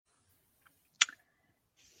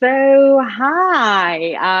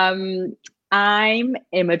Hi, I'm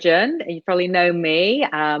Imogen. You probably know me.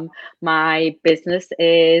 My business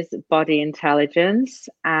is Body Intelligence,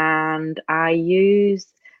 and I use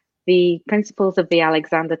the principles of the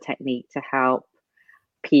Alexander Technique to help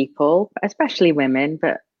people, especially women,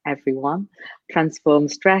 but everyone, transform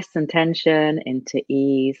stress and tension into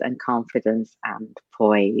ease and confidence and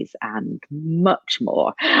poise and much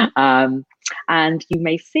more. Um, and you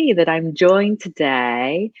may see that I'm joined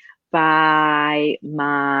today by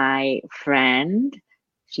my friend.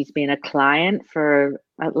 She's been a client for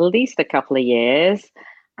at least a couple of years,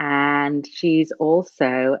 and she's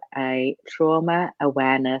also a trauma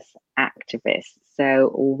awareness activist.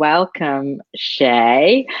 So, welcome,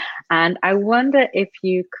 Shay. And I wonder if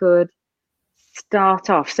you could start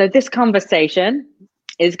off. So, this conversation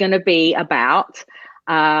is going to be about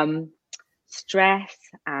um, stress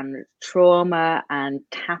and trauma and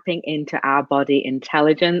tapping into our body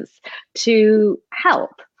intelligence to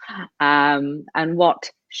help. And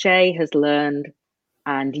what Shay has learned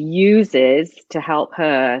and uses to help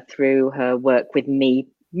her through her work with me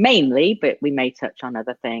mainly, but we may touch on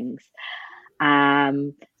other things.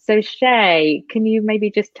 So Shay, can you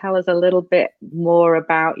maybe just tell us a little bit more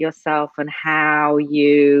about yourself and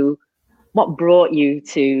what brought you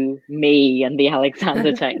to me and the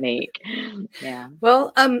Alexander Technique? Yeah.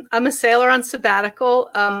 Well, I'm a sailor on sabbatical.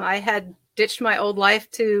 I had ditched my old life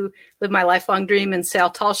to live my lifelong dream and sail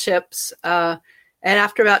tall ships. And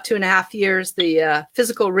after about 2.5 years, the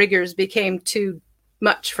physical rigors became too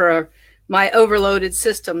much for my overloaded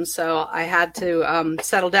system. So I had to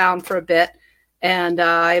settle down for a bit. And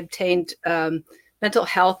I obtained mental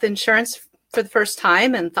health insurance for the first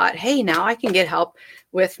time and thought, hey, now I can get help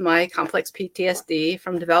with my complex PTSD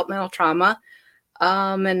from developmental trauma.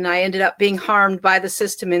 And I ended up being harmed by the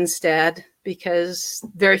system instead, because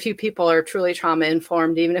very few people are truly trauma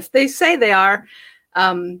informed, even if they say they are.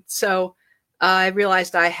 So I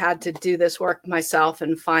realized I had to do this work myself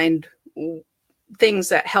and find things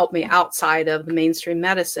that helped me outside of the mainstream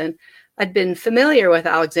medicine. I'd been familiar with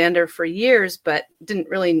Alexander for years, but didn't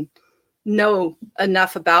really know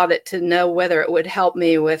enough about it to know whether it would help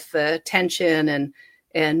me with the tension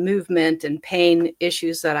and movement and pain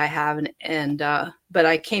issues that I have. But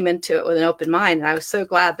I came into it with an open mind, and I was so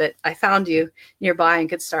glad that I found you nearby and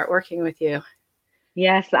could start working with you.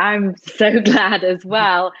 Yes, I'm so glad as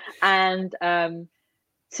well. And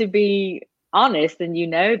to be honest, and you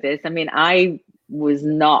know this, I mean, I was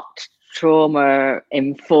not trauma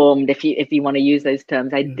informed, if you want to use those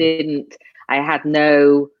terms. I had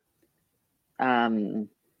no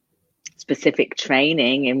specific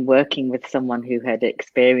training in working with someone who had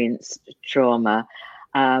experienced trauma.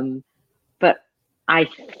 But I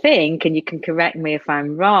think, and you can correct me if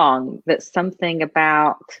I'm wrong, that something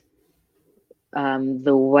about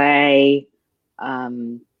the way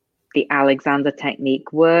the Alexander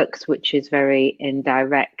Technique works, which is very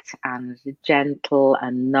indirect and gentle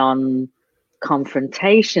and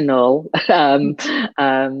non-confrontational,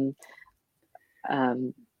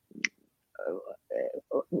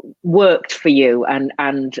 worked for you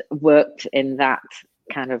and worked in that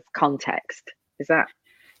kind of context. Is that?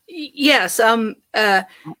 Yes.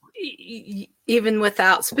 Even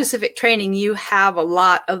without specific training, you have a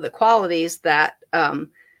lot of the qualities that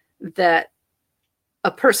that a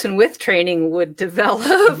person with training would develop.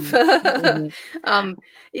 Mm-hmm.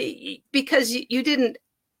 Because you didn't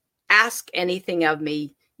ask anything of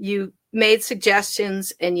me. You made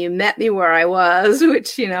suggestions and you met me where I was,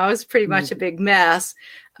 which, was pretty much a big mess.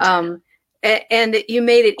 And you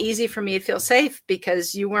made it easy for me to feel safe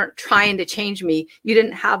because you weren't trying to change me. You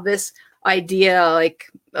didn't have this idea like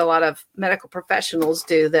a lot of medical professionals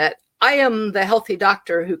do, that I am the healthy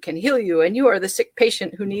doctor who can heal you and you are the sick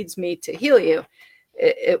patient who needs me to heal you.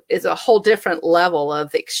 It is a whole different level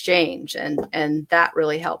of exchange, and that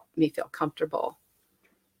really helped me feel comfortable.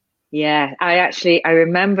 Yeah, I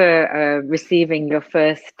remember receiving your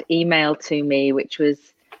first email to me, which was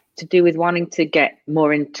to do with wanting to get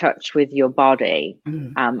more in touch with your body.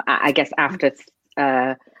 I guess after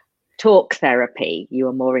talk therapy, you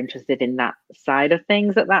were more interested in that side of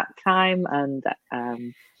things at that time. And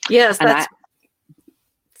yes,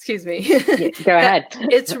 excuse me. Yeah, go ahead.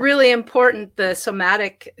 It's really important. The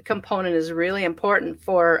somatic component is really important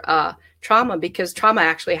for trauma, because trauma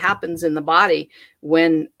actually happens in the body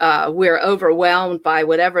when we're overwhelmed by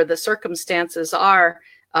whatever the circumstances are.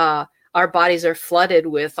 Our bodies are flooded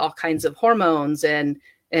with all kinds of hormones and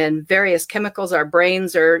various chemicals. Our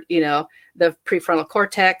brains are, the prefrontal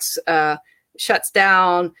cortex shuts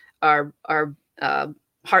down. Our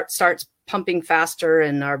heart starts pumping faster,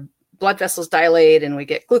 and our blood vessels dilate and we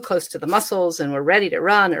get glucose to the muscles and we're ready to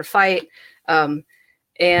run or fight. And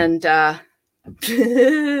PTSD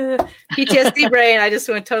brain, I just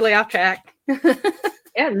went totally off track.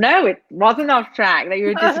 Yeah, no, it wasn't off track. That you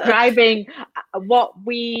were describing what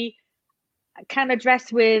we can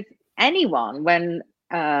address with anyone when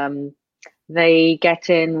they get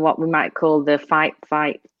in what we might call the fight,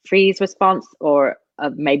 freeze response, or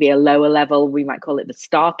maybe a lower level, we might call it the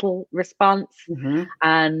startle response. Mm-hmm.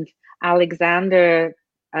 And Alexander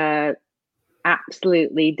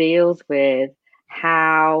absolutely deals with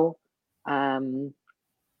how an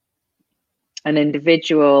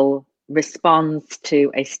individual responds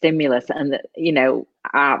to a stimulus, and that, you know,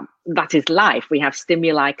 that is life. We have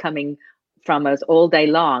stimuli coming from us all day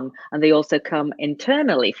long, and they also come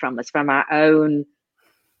internally from us, from our own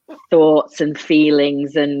thoughts and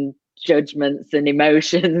feelings and judgments and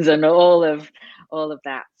emotions and all of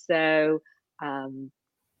that. So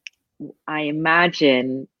I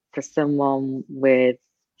imagine for someone with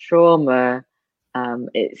trauma,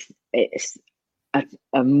 it's a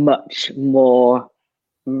much more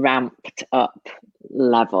ramped up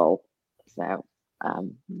level. So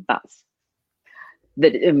that's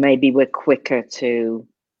that. Maybe we're quicker to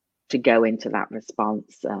go into that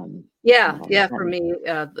response. For me,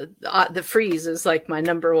 the freeze is like my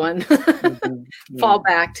number one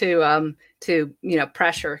fallback to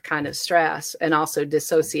pressure kind of stress, and also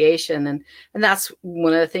dissociation, and that's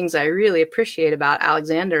one of the things I really appreciate about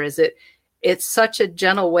Alexander is it's such a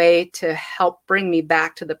gentle way to help bring me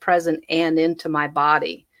back to the present and into my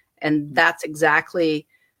body, and that's exactly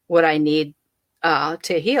what I need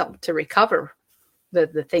to heal, to recover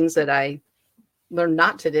the things that I learned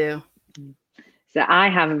not to do. So I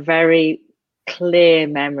have a very clear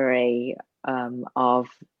memory of,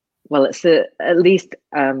 well, it's at least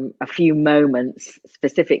a few moments,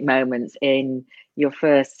 specific moments in your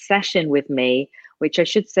first session with me, which I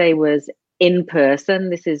should say was in person.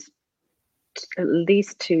 This is at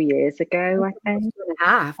least 2 years ago, I think.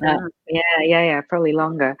 2.5. Yeah, probably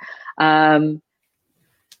longer.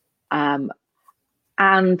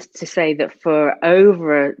 And to say that for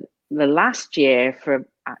over the last year, for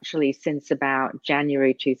actually since about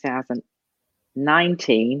January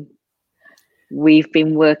 2019, we've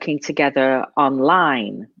been working together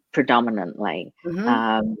online predominantly.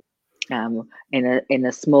 Mm-hmm. In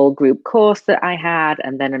a small group course that I had,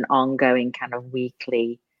 and then an ongoing kind of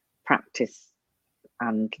weekly practice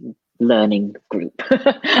and learning group.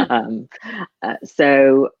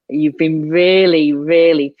 So you've been really,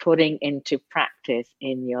 really putting into practice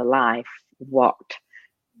in your life what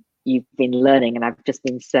you've been learning, and I've just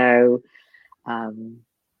been so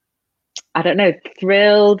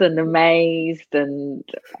thrilled and amazed and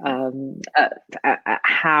at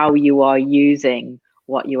how you are using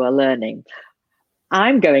what you are learning.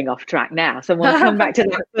 I'm going off track now, so we'll come back to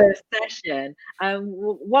that first session.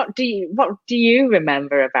 What do you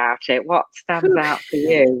remember about it? What stands out for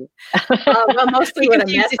you? Well, mostly what a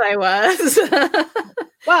mess I was.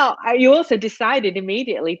 Well, you also decided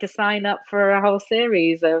immediately to sign up for a whole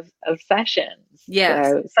series of sessions. Yes.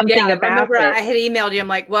 So something about it. I had emailed you. I'm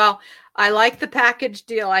like, well, I like the package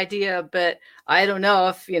deal idea, but I don't know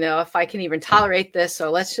if I can even tolerate this.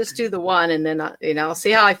 So let's just do the one, and then I'll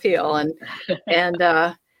see how I feel. And and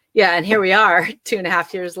here we are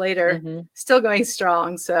 2.5 years later, mm-hmm. still going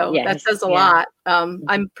strong. So that says a lot.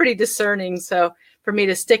 I'm pretty discerning. So for me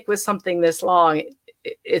to stick with something this long,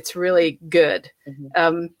 it's really good.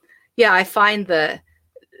 Mm-hmm. I find the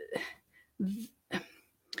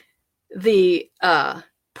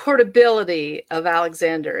portability of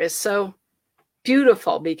Alexander is so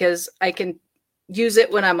beautiful, because I can use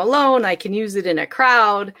it when I'm alone. I can use it in a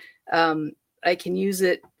crowd. I can use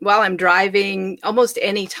it while I'm driving, almost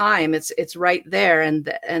any time. It's right there. And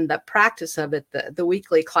the practice of it, the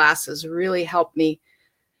weekly classes really help me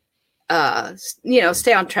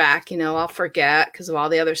stay on track. I'll forget because of all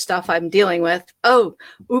the other stuff I'm dealing with. Oh,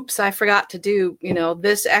 oops, I forgot to do,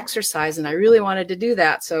 this exercise, and I really wanted to do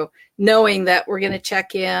that. So knowing that we're going to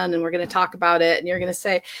check in and we're going to talk about it, and you're going to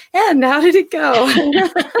say, and how did it go?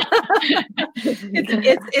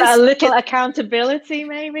 it's a little accountability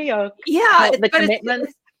maybe, or the commitment.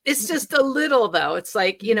 It's just a little, though. It's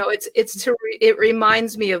like, it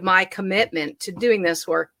reminds me of my commitment to doing this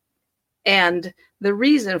work. And the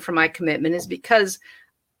reason for my commitment is because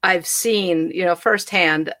I've seen,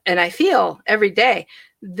 firsthand, and I feel every day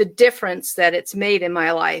the difference that it's made in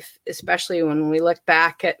my life, especially when we look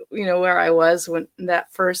back at, where I was when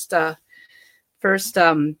that first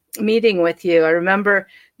meeting with you. I remember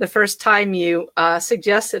the first time you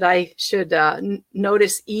suggested I should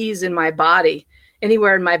notice ease in my body,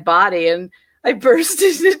 anywhere in my body. And I burst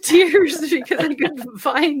into tears because I couldn't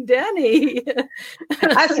find Denny.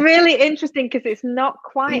 That's really interesting because it's not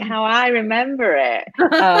quite how I remember it.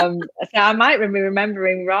 So I might be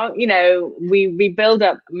remembering wrong. You know, we build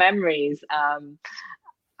up memories.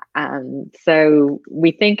 And so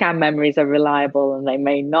we think our memories are reliable and they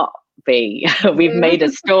may not be. We've made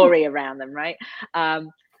a story around them, right?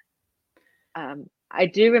 I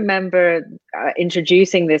do remember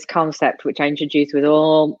introducing this concept, which I introduced with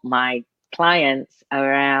all my clients,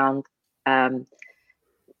 around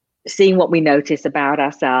seeing what we notice about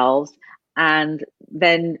ourselves and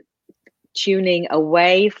then tuning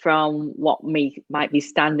away from what might be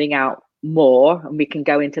standing out more, and we can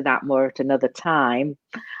go into that more at another time,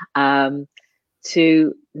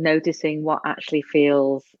 to noticing what actually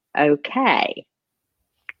feels okay.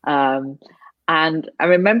 And I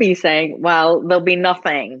remember you saying, well, there'll be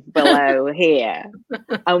nothing below here.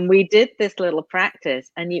 And we did this little practice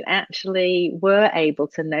and you actually were able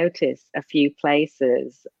to notice a few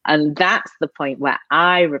places. And that's the point where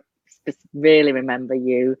I really remember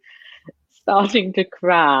you starting to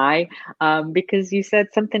cry, because you said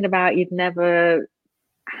something about you'd never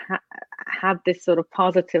had this sort of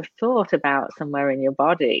positive thought about somewhere in your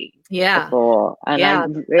body before.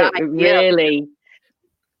 And it really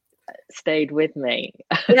stayed with me.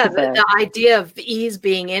 Yeah, the idea of ease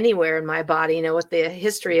being anywhere in my body, you know, with the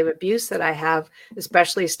history of abuse that I have,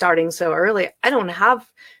 especially starting so early, I don't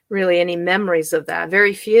have really any memories of that,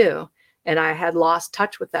 very few. And I had lost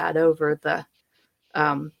touch with that over the,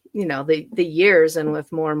 you know, the years and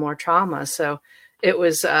with more and more trauma. So it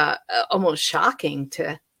was almost shocking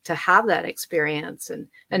to have that experience. And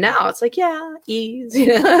now it's like, yeah, ease, you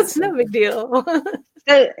know, that's no big deal.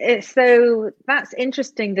 So that's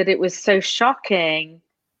interesting that it was so shocking,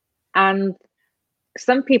 and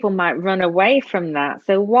some people might run away from that.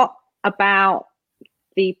 So what about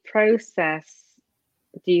the process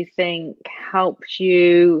do you think help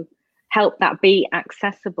that be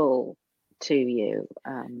accessible to you?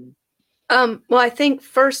 Well, I think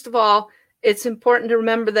first of all, it's important to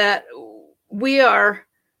remember that we are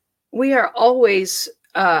always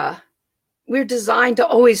we're designed to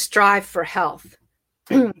always strive for health.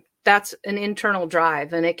 That's an internal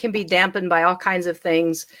drive, and it can be dampened by all kinds of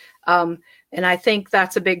things. And I think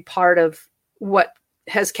that's a big part of what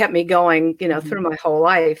has kept me going, you know, through my whole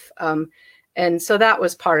life. And so that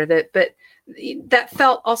was part of it. But that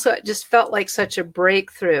it just felt like such a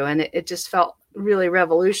breakthrough, and it just felt really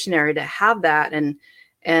revolutionary to have that. And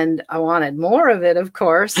I wanted more of it, of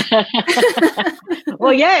course.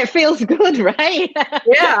 Well, yeah, it feels good, right?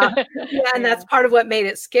 Yeah. And that's part of what made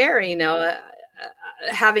it scary, you know,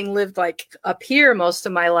 having lived like up here most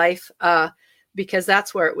of my life, because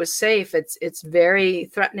that's where it was safe. It's very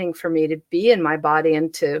threatening for me to be in my body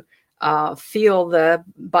and to feel the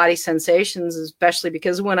body sensations, especially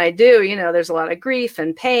because when I do, you know, there's a lot of grief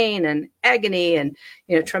and pain and agony and,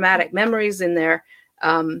 you know, traumatic memories in there.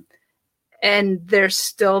 And they're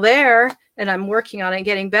still there, and I'm working on it,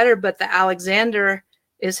 getting better. But the Alexander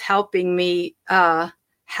is helping me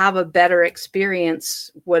have a better experience,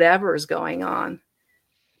 whatever is going on.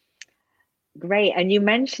 Great. And you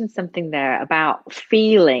mentioned something there about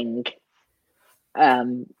feeling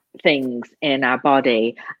things in our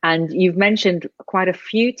body. And you've mentioned quite a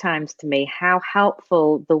few times to me how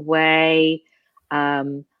helpful the way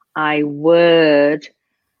I word.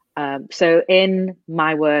 So in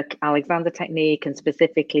my work, Alexander Technique, and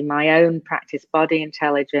specifically my own practice, Body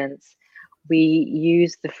Intelligence, we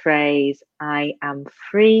use the phrase, I am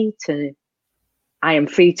free to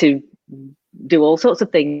do all sorts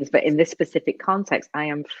of things, but in this specific context, I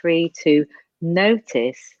am free to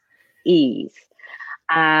notice ease.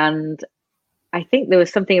 And I think there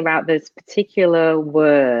was something about those particular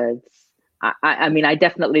words. I mean,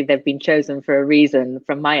 they've been chosen for a reason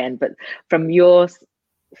from my end, but from your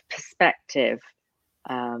perspective,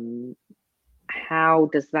 how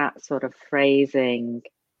does that sort of phrasing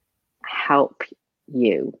help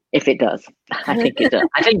you, if it does? I think it does.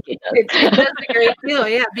 It does a great deal,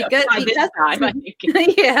 yeah. Because time, I think.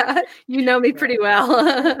 Yeah, you know me pretty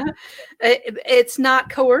well. It's not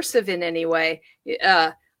coercive in any way.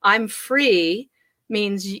 I'm free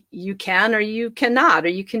means you can or you cannot, or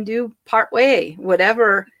you can do part way,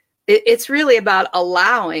 whatever. It's really about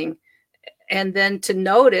allowing, and then to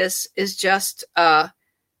notice is just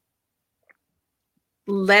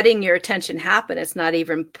letting your attention happen. It's not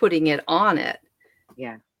even putting it on it.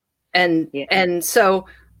 Yeah. And so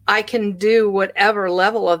I can do whatever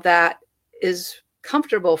level of that is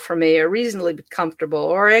comfortable for me, or reasonably comfortable,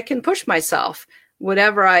 or I can push myself,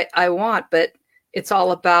 whatever I want, but it's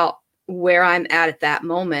all about where I'm at that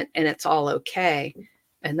moment, and it's all okay.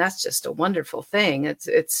 And that's just a wonderful thing.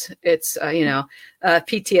 PTSD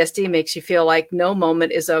makes you feel like no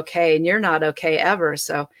moment is okay and you're not okay ever.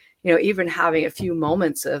 So, even having a few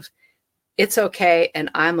moments of it's okay and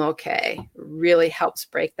I'm okay really helps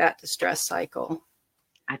break that distress cycle.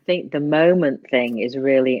 I think the moment thing is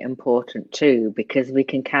really important too, because we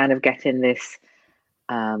can kind of get in this,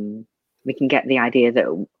 we can get the idea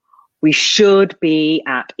that we should be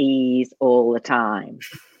at ease all the time.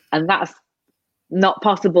 And that's not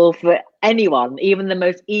possible for anyone, even the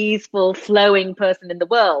most easeful, flowing person in the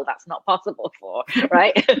world. That's not possible for,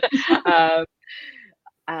 right?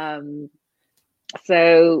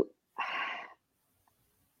 So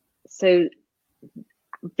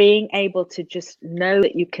being able to just know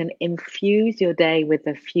that you can infuse your day with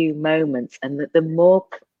a few moments, and that the more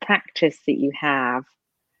practice that you have,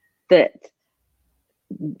 that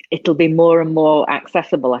it'll be more and more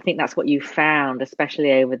accessible. I think that's what you found,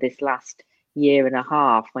 especially over this last year and a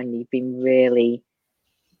half, when you've been really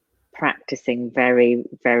practicing very,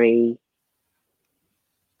 very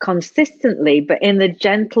consistently, but in the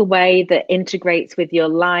gentle way that integrates with your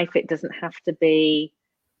life. It doesn't have to be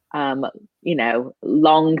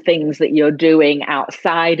long things that you're doing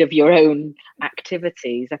outside of your own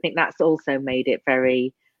activities. I think that's also made it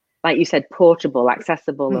very, like you said, portable,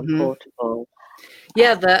 accessible, and portable.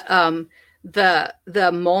 Yeah, the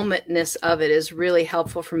momentness of it is really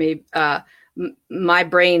helpful for me. My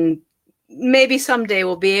brain maybe someday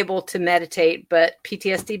will be able to meditate, but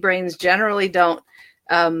PTSD brains generally don't.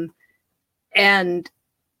 And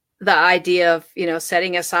the idea of,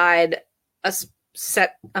 setting aside a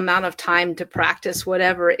set amount of time to practice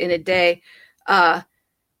whatever in a day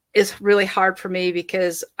is really hard for me,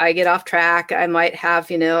 because I get off track. I might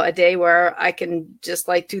have, a day where I can just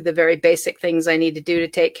do the very basic things I need to do to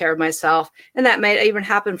take care of myself. And that might even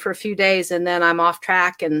happen for a few days, and then I'm off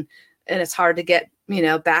track and it's hard to get,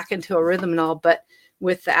 back into a rhythm and all. But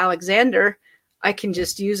with the Alexander, I can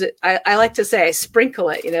just use it. I like to say I sprinkle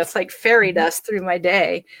it, it's like fairy dust through my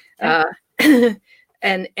day. And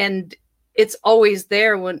it's always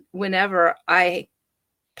there whenever I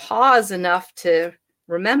pause enough to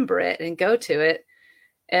remember it and go to it.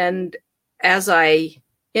 And as I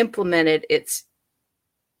implement it, it's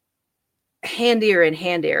handier and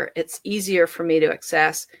handier. It's easier for me to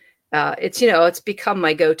access. It's become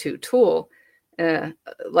my go-to tool.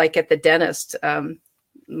 Like at the dentist,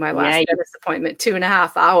 my last dentist appointment,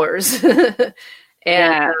 2.5 hours.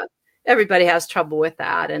 And everybody has trouble with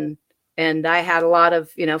that. And I had a lot of,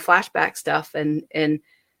 flashback stuff. And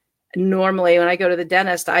normally when I go to the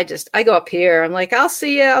dentist, I go up here. I'm like, I'll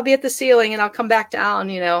see you. I'll be at the ceiling and I'll come back down,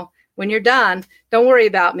 when you're done. Don't worry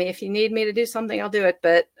about me. If you need me to do something, I'll do it.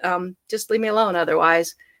 But just leave me alone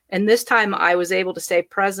otherwise. And this time I was able to stay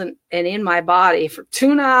present and in my body for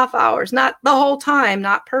 2.5 hours, not the whole time,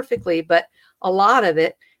 not perfectly, but a lot of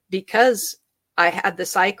it, because I had the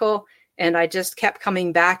cycle and I just kept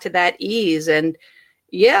coming back to that ease. And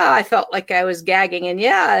I felt like I was gagging, and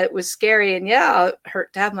it was scary, and it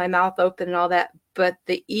hurt to have my mouth open and all that. But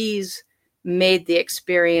the ease made the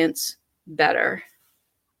experience better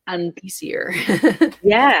and easier.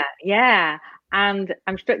 Yeah. And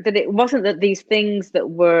I'm struck that it wasn't that these things that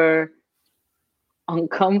were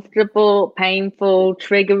uncomfortable, painful,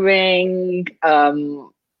 triggering,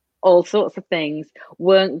 all sorts of things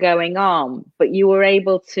weren't going on, but you were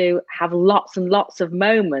able to have lots and lots of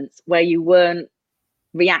moments where you weren't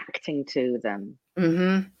reacting to them.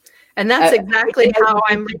 Mm-hmm. And that's exactly how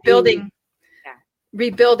I'm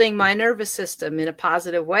rebuilding my nervous system in a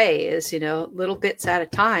positive way, is, little bits at a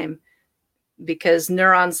time, because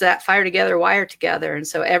neurons that fire together wire together. And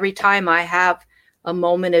so every time I have a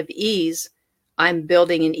moment of ease, I'm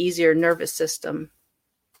building an easier nervous system.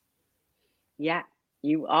 Yeah,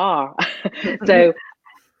 you are. So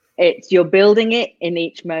you're building it in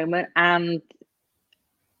each moment, and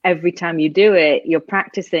every time you do it, you're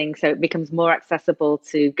practicing, so it becomes more accessible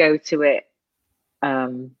to go to it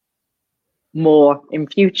more in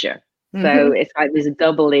future. So it's like this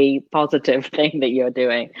doubly positive thing that you're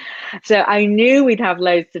doing. So I knew we'd have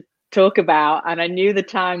loads to talk about, and I knew the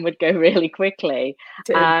time would go really quickly.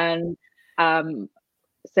 And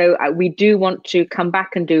so we do want to come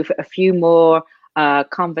back and do a few more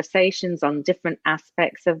conversations on different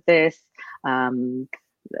aspects of this.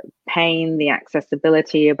 Pain, the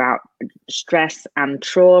accessibility, about stress and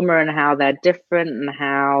trauma and how they're different, and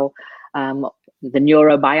how the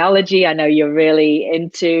neurobiology. I know you're really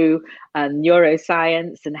into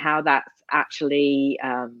neuroscience, and how that actually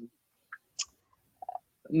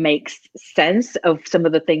makes sense of some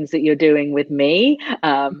of the things that you're doing with me.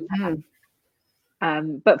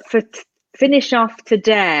 But finish off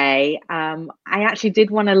today, I actually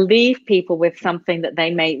did want to leave people with something that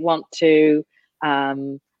they may want to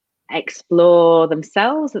explore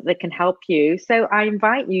themselves, that they can help you. So I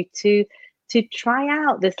invite you to try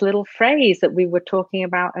out this little phrase that we were talking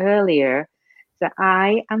about earlier, that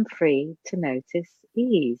I am free to notice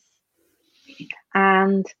ease.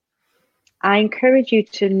 And I encourage you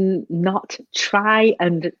to not try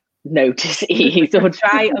and notice ease or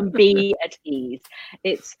try and be at ease.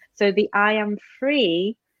 It's so the I am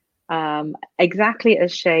free, exactly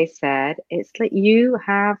as Shay said, it's like you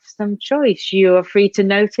have some choice. You are free to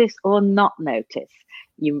notice or not notice.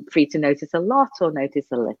 You're free to notice a lot or notice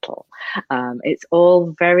a little. It's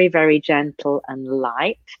all very, very gentle and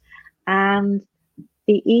light. And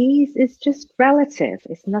the ease is just relative.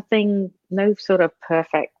 It's nothing, no sort of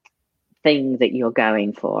perfect thing that you're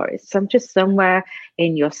going for. It's just somewhere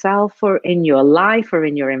in yourself or in your life or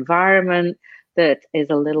in your environment that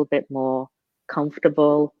is a little bit more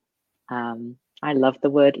comfortable. I love the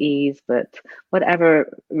word ease, but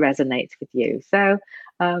whatever resonates with you. So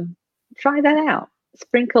try that out.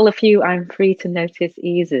 Sprinkle a few I'm free to notice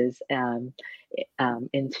eases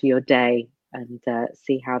into your day and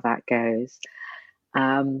see how that goes.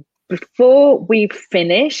 Before we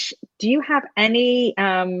finish, do you have any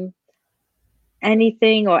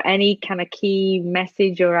anything or any kind of key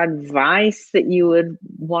message or advice that you would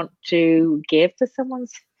want to give to someone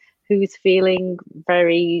who's feeling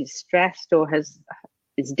very stressed or is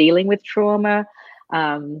dealing with trauma,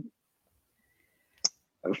 from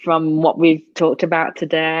what we've talked about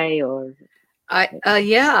today? Or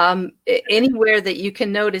anywhere that you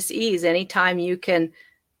can notice ease, anytime you can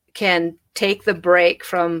take the break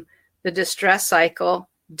from the distress cycle,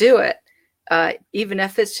 do it, even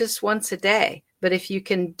if it's just once a day. But if you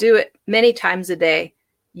can do it many times a day,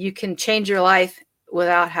 you can change your life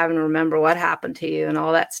without having to remember what happened to you and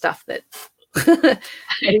all that stuff that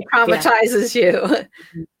traumatizes you.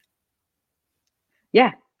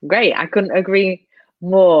 Yeah, great. I couldn't agree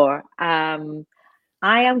more. I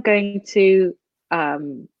am going to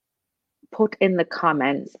put in the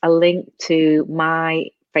comments a link to my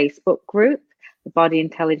Facebook group, the Body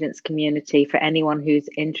Intelligence Community, for anyone who's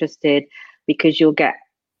interested, because you'll get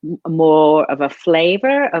more of a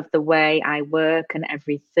flavor of the way I work. And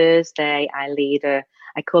every Thursday I lead I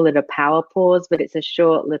call it a power pause, but it's a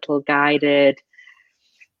short little guided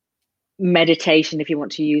meditation, if you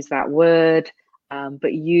want to use that word,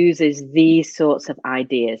 but uses these sorts of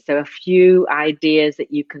ideas. So a few ideas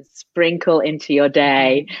that you can sprinkle into your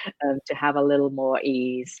day to have a little more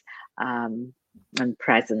ease and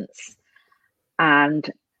presence. And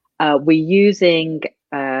we're using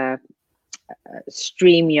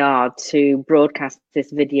StreamYard to broadcast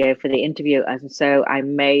this video for the interview, and so I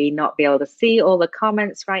may not be able to see all the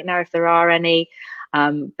comments right now if there are any,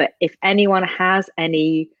 but if anyone has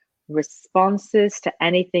any responses to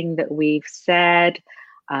anything that we've said,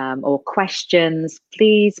 or questions,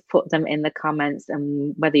 please put them in the comments,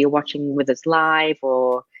 and whether you're watching with us live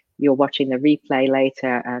or you're watching the replay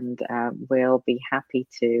later, and we'll be happy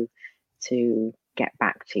to get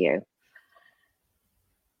back to you.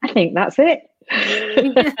 I think that's it.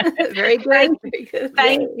 Very good.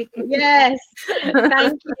 Thank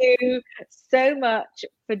you so much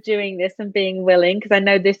for doing this and being willing, because I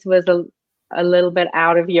know this was a little bit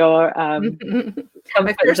out of your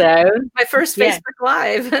comfort zone. My first Facebook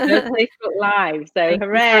Live. Facebook Live. So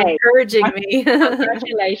hooray. Encouraging me.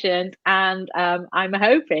 Congratulations. And I'm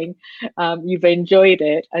hoping you've enjoyed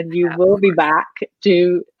it and you will be back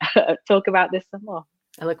to talk about this some more.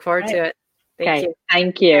 I look forward to it.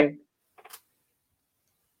 Thank you.